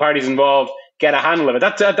all the parties involved get a handle of it.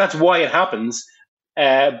 That's why it happens,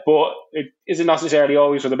 but it isn't necessarily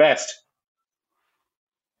always for the best.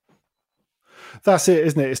 That's it,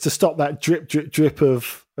 isn't it? It's to stop that drip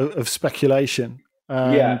of speculation.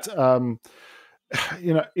 And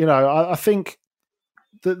I think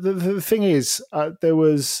the thing is,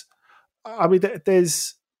 there's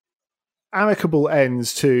amicable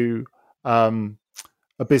ends to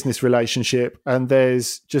a business relationship, and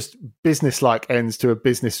there's just business-like ends to a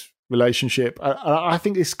business relationship. I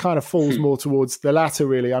think this kind of falls more towards the latter,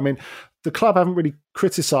 really. I mean, the club haven't really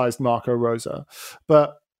criticised Marco Rose,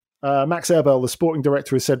 but Max Eberl, the sporting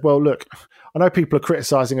director, has said, well, look, I know people are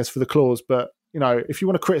criticising us for the clause, but if you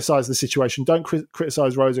want to criticise the situation, don't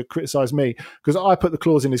criticise Rosa, criticise me, because I put the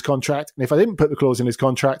clause in his contract, and if I didn't put the clause in his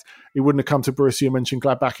contract, he wouldn't have come to Borussia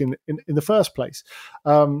Mönchengladbach in the first place,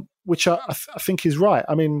 which I think is right.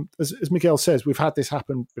 I mean, as Miguel says, we've had this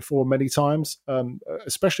happen before many times,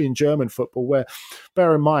 especially in German football, where,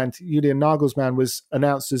 bear in mind, Julian Nagelsmann was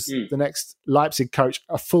announced as the next Leipzig coach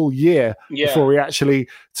a full year before he actually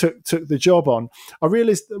took the job on. I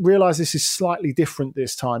realise this is slightly different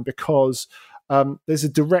this time because there's a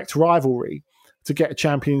direct rivalry to get a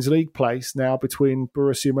Champions League place now between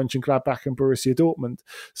Borussia Mönchengladbach and Borussia Dortmund.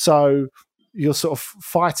 So you're sort of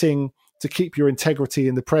fighting to keep your integrity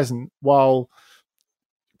in the present while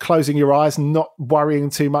closing your eyes and not worrying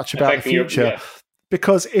too much about the future.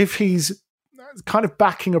 Because if he's kind of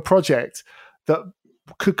backing a project that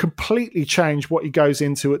could completely change what he goes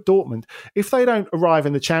into at Dortmund, if they don't arrive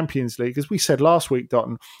in the Champions League, as we said last week,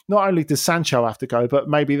 Dotton, not only does Sancho have to go, but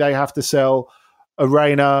maybe they have to sell a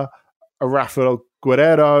Reina, a Rafael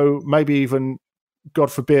Guerrero, maybe even,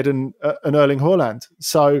 God forbid, an Erling Haaland.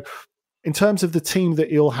 So in terms of the team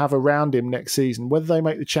that he'll have around him next season, whether they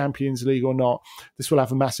make the Champions League or not, this will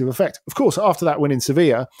have a massive effect. Of course, after that win in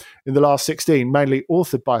Sevilla in the last 16, mainly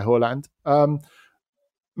authored by Haaland,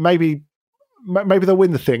 maybe they'll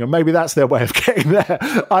win the thing, and maybe that's their way of getting there.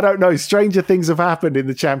 I don't know. Stranger things have happened in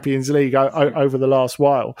the Champions League over the last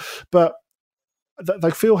while. But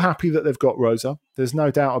they feel happy that they've got Rosa. There's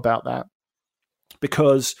no doubt about that.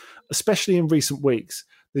 Because, especially in recent weeks,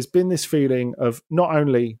 there's been this feeling of not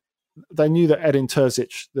only they knew that Edin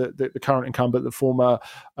Terzic, the current incumbent, the former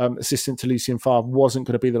assistant to Lucien Favre, wasn't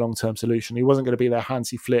going to be the long-term solution. He wasn't going to be their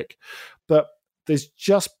Hansi Flick. But there's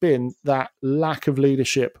just been that lack of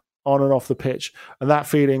leadership on and off the pitch, and that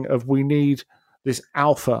feeling of we need this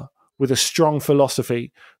alpha with a strong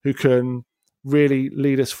philosophy who can really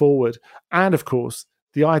lead us forward. And of course,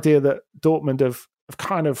 the idea that Dortmund have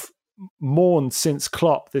kind of mourned since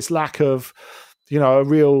Klopp, this lack of, a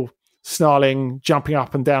real snarling, jumping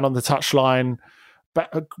up and down on the touchline,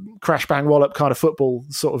 crash bang wallop kind of football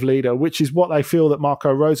sort of leader, which is what they feel that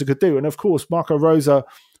Marco Rose could do. And of course, Marco Rose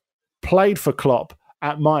played for Klopp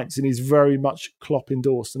at Mainz, and he's very much Klopp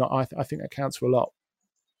endorsed, and I think that counts for a lot.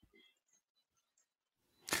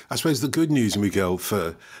 I suppose the good news, Miguel,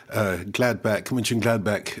 for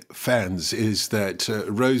Mönchengladbach fans is that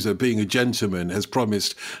Rosa, being a gentleman, has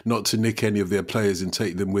promised not to nick any of their players and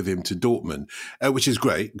take them with him to Dortmund, which is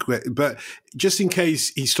great. But just in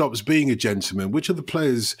case he stops being a gentleman, which of the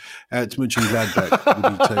players at Mönchengladbach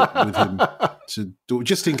would he take with him to Dortmund,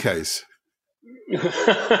 just in case?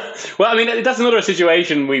 Well, I mean, that's another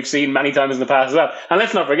situation we've seen many times in the past as well. And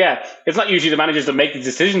let's not forget, it's not usually the managers that make the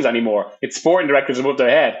decisions anymore. It's sporting directors above their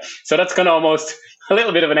head. So that's kind of almost a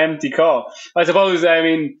little bit of an empty call. I suppose, I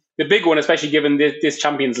mean, the big one, especially given this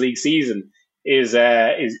Champions League season, is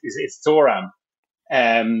Thuram.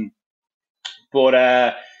 It's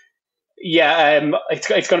going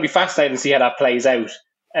to be fascinating to see how that plays out.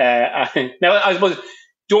 Now, I suppose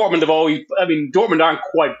Dortmund Dortmund aren't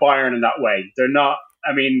quite Bayern in that way. They're not,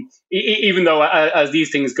 even though as these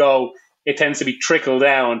things go, it tends to be trickle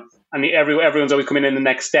down and everyone's always coming in the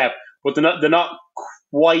next step, but they're not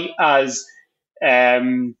quite as, they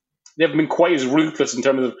haven't been quite as ruthless in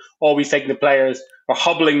terms of always taking the players or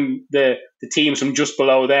hobbling the teams from just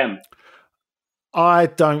below them. I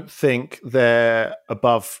don't think they're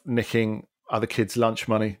above nicking other kids' lunch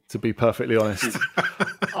money, to be perfectly honest.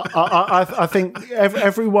 I think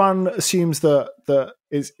everyone assumes that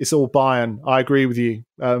it's all Bayern. I agree with you,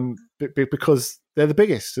 because they're the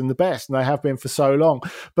biggest and the best, and they have been for so long.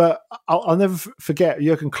 But I'll never forget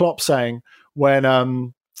Jurgen Klopp saying when,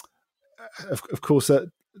 of course,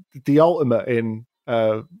 the ultimate in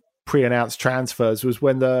pre-announced transfers was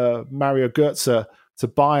when the Mario Götze to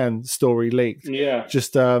Bayern story leaked. Yeah.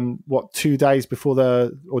 Just 2 days before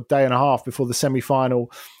day and a half before the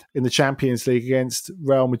semi-final in the Champions League against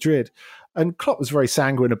Real Madrid. And Klopp was very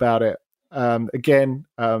sanguine about it. Again,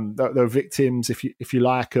 there were victims, if you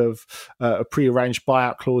like, of a pre-arranged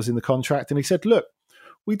buyout clause in the contract. And he said, look,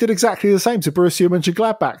 we did exactly the same to Borussia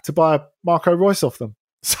Mönchengladbach to buy Marco Reus off them.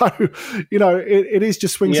 So, it is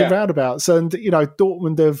just swings and roundabouts. And,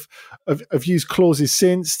 Dortmund have used clauses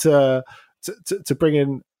since to bring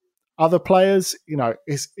in other players.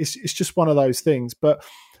 It's just one of those things. But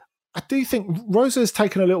I do think Rosa has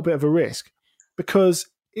taken a little bit of a risk because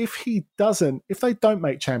if they don't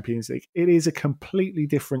make Champions League, it is a completely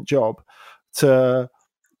different job to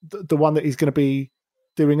the one that he's going to be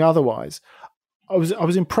doing otherwise. I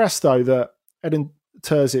was impressed though that Edin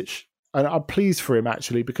Terzic, and I'm pleased for him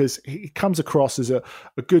actually, because he comes across as a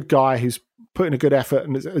good guy who's put in a good effort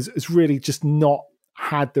and has really just not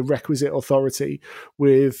had the requisite authority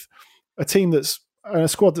with a team a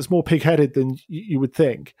squad that's more pig-headed than you would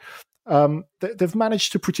think. They've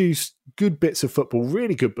managed to produce good bits of football,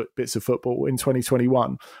 really good bits of football in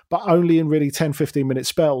 2021, but only in really 10, 15-minute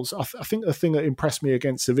spells. I think the thing that impressed me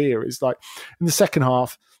against Sevilla is, like, in the second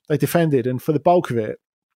half, they defended, and for the bulk of it,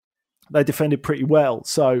 they defended pretty well.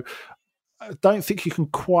 So I don't think you can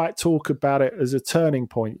quite talk about it as a turning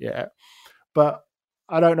point yet. But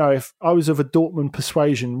I don't know, if I was of a Dortmund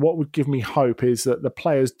persuasion, what would give me hope is that the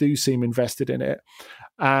players do seem invested in it.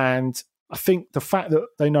 And I think the fact that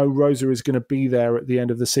they know Rosa is going to be there at the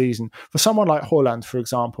end of the season, for someone like Haaland, for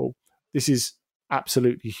example, this is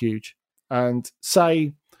absolutely huge. And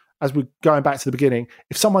say, as we're going back to the beginning,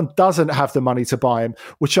 if someone doesn't have the money to buy him,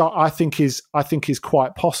 which I think is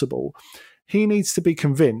quite possible, he needs to be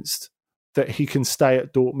convinced that he can stay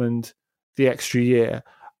at Dortmund the extra year.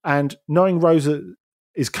 And knowing Rosa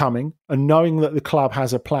is coming and knowing that the club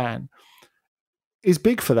has a plan is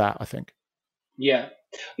big for that, I think. Yeah.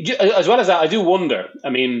 As well as that, I do wonder. I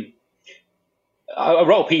mean, I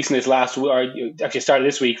wrote a piece in this last week, or actually started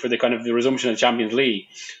this week, for the kind of the resumption of the Champions League.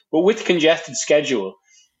 But with the congested schedule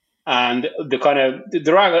and the kind of,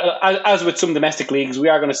 there are, as with some domestic leagues, we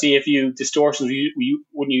are going to see a few distortions we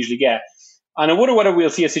wouldn't usually get. And I wonder whether we'll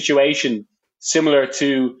see a situation similar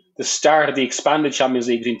to the start of the expanded Champions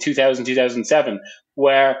League in 2000, 2007,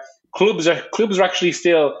 where clubs are actually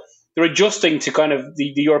still, they're adjusting to kind of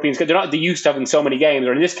the European schedule. They're not used to having so many games,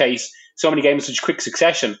 or in this case, so many games in such quick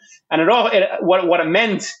succession. And what it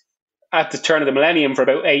meant at the turn of the millennium for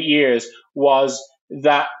about 8 years was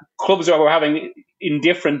that clubs that were having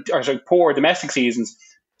poor domestic seasons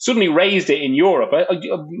suddenly raised it in Europe.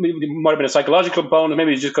 It might have been a psychological component,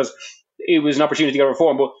 maybe it's just because it was an opportunity to get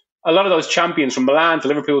reform. But a lot of those champions, from Milan to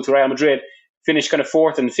Liverpool to Real Madrid, finished kind of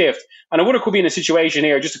fourth and fifth. And I wonder, could be in a situation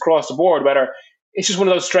here just across the board, whether it's just one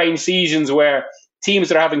of those strange seasons where teams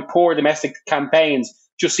that are having poor domestic campaigns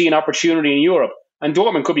just see an opportunity in Europe. And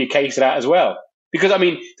Dortmund could be a case of that as well. Because, I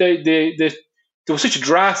mean, there was such a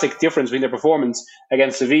drastic difference between their performance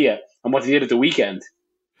against Sevilla and what they did at the weekend.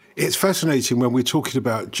 It's fascinating when we're talking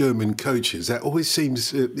about German coaches. That always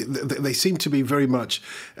seems, they seem to be very much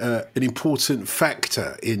an important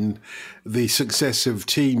factor in the success of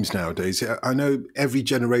teams nowadays. I know every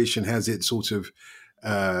generation has its sort of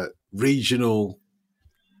regional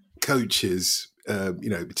coaches,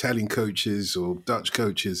 Italian coaches or Dutch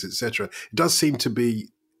coaches, etc. It does seem to be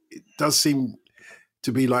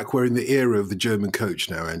like we're in the era of the German coach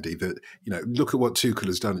now, Andy. That, look at what Tuchel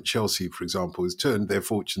has done at Chelsea, for example, has turned their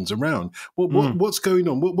fortunes around. What's going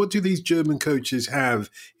on? What do these German coaches have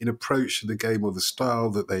in approach to the game, or the style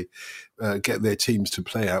that they get their teams to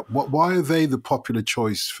play out? Why are they the popular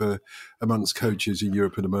choice amongst coaches in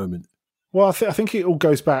Europe at the moment? Well, I think it all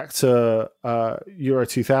goes back to Euro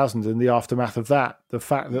 2000 and the aftermath of that. The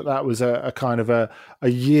fact that was a kind of a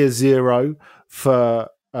year zero for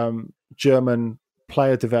German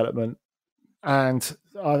player development, and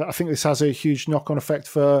I think this has a huge knock-on effect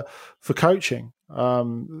for coaching.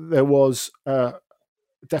 There was a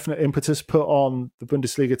definite impetus put on the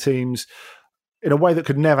Bundesliga teams in a way that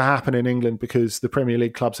could never happen in England, because the Premier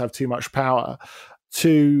League clubs have too much power,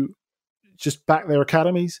 to just back their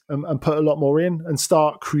academies and put a lot more in and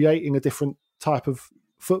start creating a different type of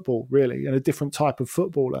football, really, and a different type of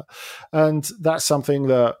footballer. And that's something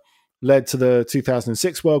that led to the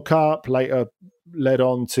 2006 World Cup, later led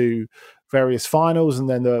on to various finals, and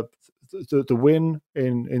then the win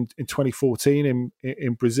in 2014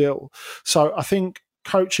 in Brazil. So I think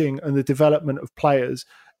coaching and the development of players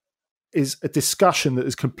is a discussion that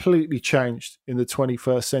has completely changed in the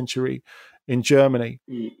 21st century in Germany.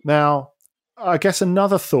 Now, I guess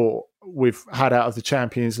another thought we've had out of the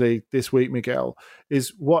Champions League this week, Miguel,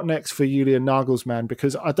 is what next for Julian Nagelsmann?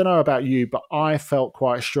 Because I don't know about you, but I felt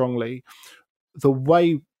quite strongly the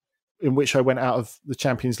way in which I went out of the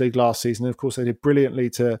Champions League last season. And of course, they did brilliantly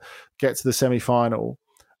to get to the semi-final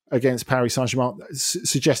against Paris Saint-Germain,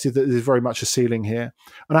 suggested that there's very much a ceiling here.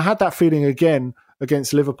 And I had that feeling again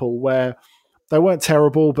against Liverpool, where they weren't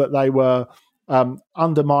terrible, but they were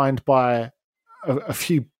undermined by a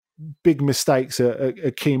few big mistakes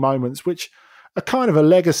at key moments, which are kind of a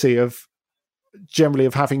legacy of generally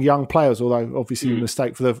of having young players, although obviously the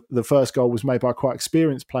mistake for the first goal was made by a quite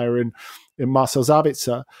experienced player in Marcel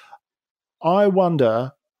Sabitzer. I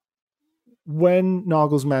wonder when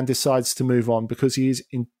Nagelsmann decides to move on, because he is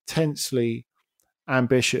intensely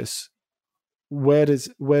ambitious, where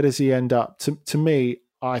does he end up? To me,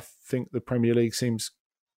 I think the Premier League seems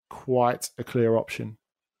quite a clear option.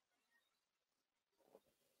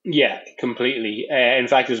 Yeah, completely. In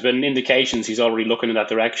fact, there's been indications he's already looking in that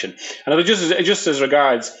direction. And just as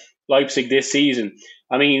regards Leipzig this season,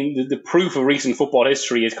 I mean, the proof of recent football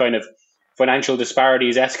history is kind of financial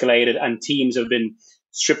disparities escalated and teams have been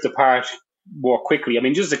stripped apart more quickly. I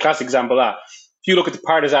mean, just a classic example of that. If you look at the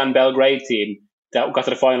Partizan Belgrade team that got to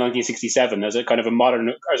the final in 1967 as a kind of a modern,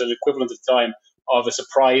 as an equivalent at the time of a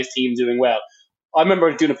surprise team doing well. I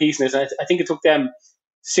remember doing a piece on this, and I think it took them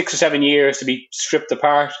 6 or 7 years to be stripped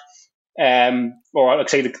apart, or like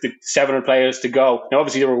say the 700 players to go. Now,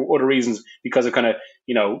 obviously, there were other reasons because of kind of,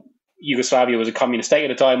 Yugoslavia was a communist state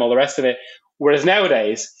at the time, all the rest of it. Whereas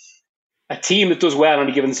nowadays, a team that does well on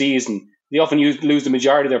a given season, they often lose the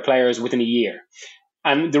majority of their players within a year.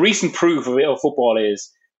 And the recent proof of football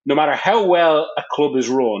is, no matter how well a club is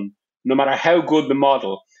run, no matter how good the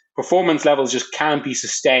model, performance levels just can't be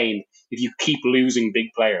sustained if you keep losing big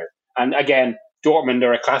players. And again, Dortmund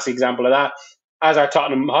are a classic example of that, as are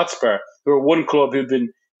Tottenham Hotspur, who are one club who've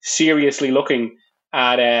been seriously looking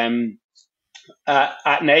at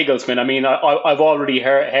Nagelsmann. I mean, I've already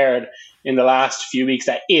heard in the last few weeks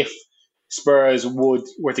that if Spurs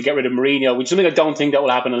were to get rid of Mourinho, which is something I don't think that will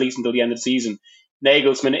happen at least until the end of the season,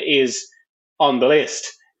 Nagelsmann is on the list.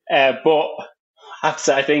 But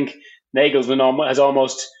I think Nagelsmann has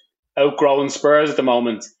almost outgrown Spurs at the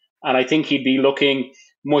moment, and I think he'd be looking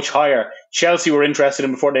much higher. Chelsea were interested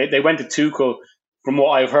in before they went to Tuchel, from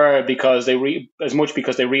what I've heard, because they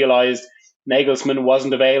realised Nagelsmann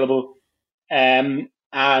wasn't available, and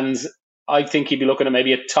I think he'd be looking at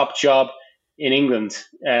maybe a top job in England,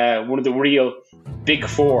 one of the real big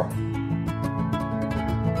four.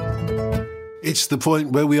 It's the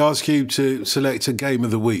point where we ask you to select a game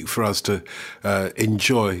of the week for us to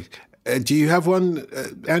enjoy. Do you have one,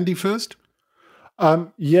 Andy, first?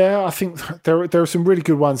 Yeah, I think there are some really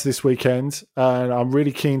good ones this weekend, and I'm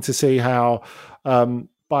really keen to see how Bayern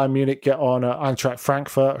Munich get on at Eintracht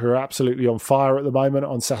Frankfurt, who are absolutely on fire at the moment,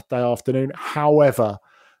 on Saturday afternoon. However,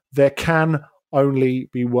 there can only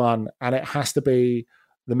be one, and it has to be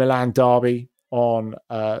the Milan derby on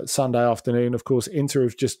Sunday afternoon. Of course, Inter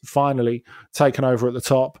have just finally taken over at the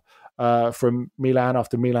top from Milan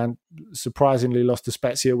after Milan surprisingly lost to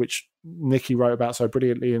Spezia, which Nicky wrote about so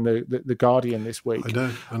brilliantly in the Guardian this week.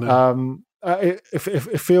 I know.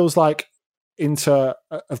 It feels like Inter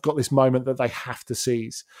have got this moment that they have to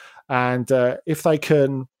seize. And if they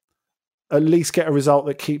can at least get a result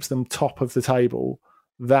that keeps them top of the table,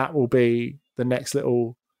 that will be the next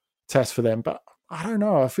little test for them. But I don't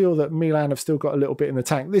know. I feel that Milan have still got a little bit in the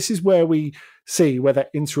tank. This is where we see whether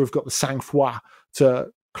Inter have got the sang-froid to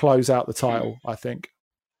close out the title, I think.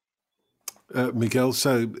 Miguel,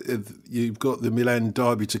 so you've got the Milan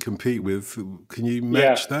derby to compete with. Can you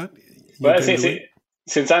match that? Well,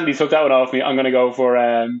 since Andy took that one off me, I'm going to go for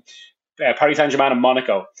Paris Saint-Germain and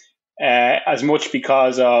Monaco. As much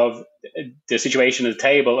because of the situation at the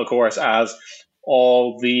table, of course, as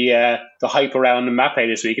all the hype around Mbappe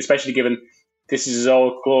this week, especially given this is his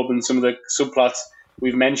old club and some of the subplots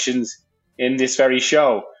we've mentioned in this very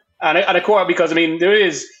show. And of course, because, I mean, there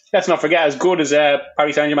is, let's not forget, as good as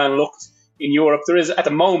Paris Saint-Germain looked in Europe, there is, at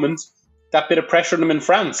the moment, that bit of pressure on them in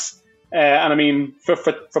France. And I mean, for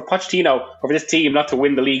Pochettino, or for this team not to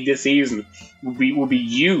win the league this season would be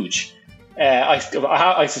huge. I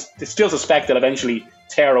still suspect they'll eventually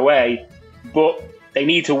tear away, but they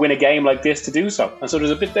need to win a game like this to do so. And so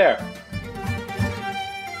there's a bit there.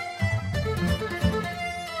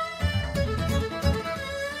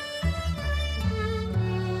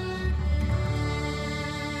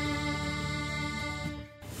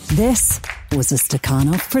 This was a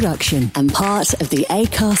Stakhanov production and part of the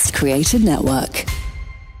Acast Creative Network.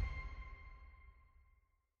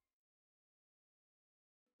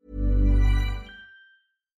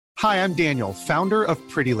 Hi, I'm Daniel, founder of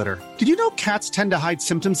Pretty Litter. Did you know cats tend to hide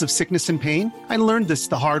symptoms of sickness and pain? I learned this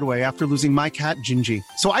the hard way after losing my cat, Gingy.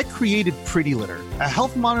 So I created Pretty Litter, a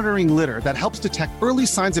health monitoring litter that helps detect early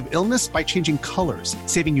signs of illness by changing colors,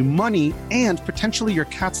 saving you money and potentially your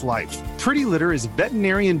cat's life. Pretty Litter is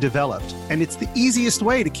veterinarian developed, and it's the easiest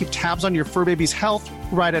way to keep tabs on your fur baby's health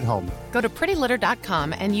right at home. Go to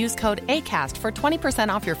prettylitter.com and use code ACAST for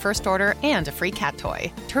 20% off your first order and a free cat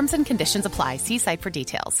toy. Terms and conditions apply. See site for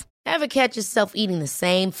details. Ever catch yourself eating the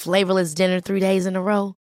same flavorless dinner 3 days in a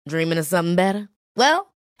row? Dreaming of something better?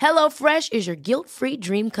 Well, HelloFresh is your guilt-free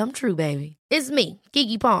dream come true, baby. It's me,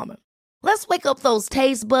 Keke Palmer. Let's wake up those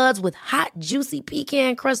taste buds with hot, juicy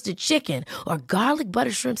pecan-crusted chicken or garlic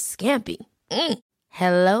butter shrimp scampi.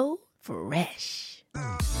 Hello Fresh.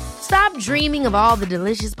 Stop dreaming of all the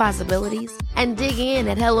delicious possibilities and dig in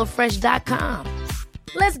at HelloFresh.com.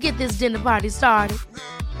 Let's get this dinner party started.